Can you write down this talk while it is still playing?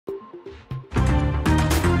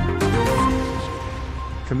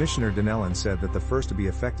Commissioner Donnellan said that the first to be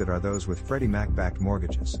affected are those with Freddie Mac-backed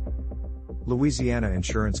mortgages. Louisiana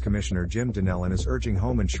Insurance Commissioner Jim Donnellan is urging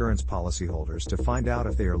home insurance policyholders to find out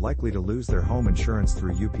if they are likely to lose their home insurance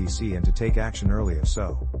through UPC and to take action early if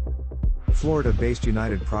so. Florida-based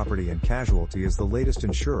United Property and Casualty is the latest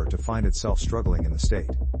insurer to find itself struggling in the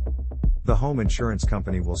state. The home insurance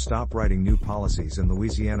company will stop writing new policies in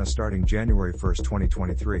Louisiana starting January 1,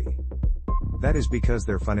 2023. That is because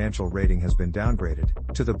their financial rating has been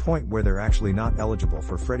downgraded, to the point where they're actually not eligible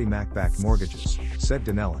for Freddie Mac-backed mortgages, said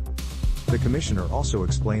Donnellan. The commissioner also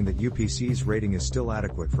explained that UPC's rating is still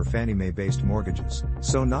adequate for Fannie Mae-based mortgages,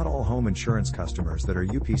 so not all home insurance customers that are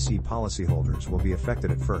UPC policyholders will be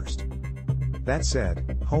affected at first. That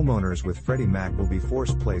said, homeowners with Freddie Mac will be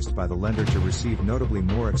force-placed by the lender to receive notably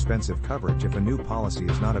more expensive coverage if a new policy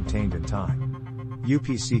is not obtained in time.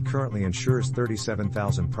 UPC currently insures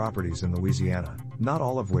 37,000 properties in Louisiana, not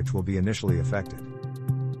all of which will be initially affected.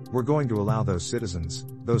 We're going to allow those citizens,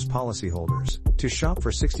 those policyholders, to shop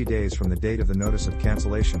for 60 days from the date of the notice of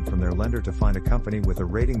cancellation from their lender to find a company with a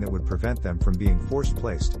rating that would prevent them from being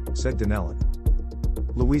force-placed, said Donnellan.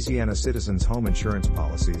 Louisiana citizens' home insurance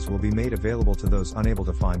policies will be made available to those unable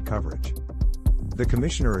to find coverage. The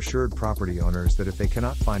commissioner assured property owners that if they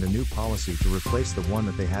cannot find a new policy to replace the one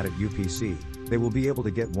that they had at UPC, they will be able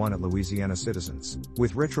to get one at Louisiana Citizens,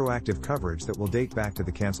 with retroactive coverage that will date back to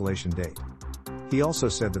the cancellation date. He also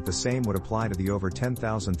said that the same would apply to the over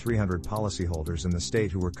 10,300 policyholders in the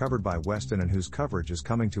state who were covered by Weston and whose coverage is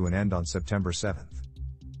coming to an end on September 7.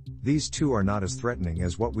 These two are not as threatening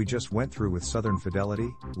as what we just went through with Southern Fidelity,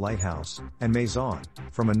 Lighthouse, and Maison,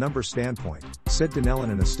 from a number standpoint, said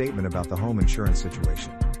Donnellan in a statement about the home insurance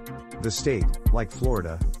situation. The state, like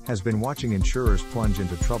Florida, has been watching insurers plunge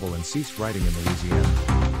into trouble and cease writing in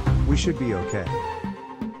Louisiana. We should be okay.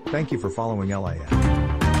 Thank you for following LIN.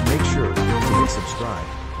 Make sure to hit subscribe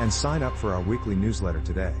and sign up for our weekly newsletter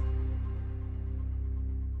today.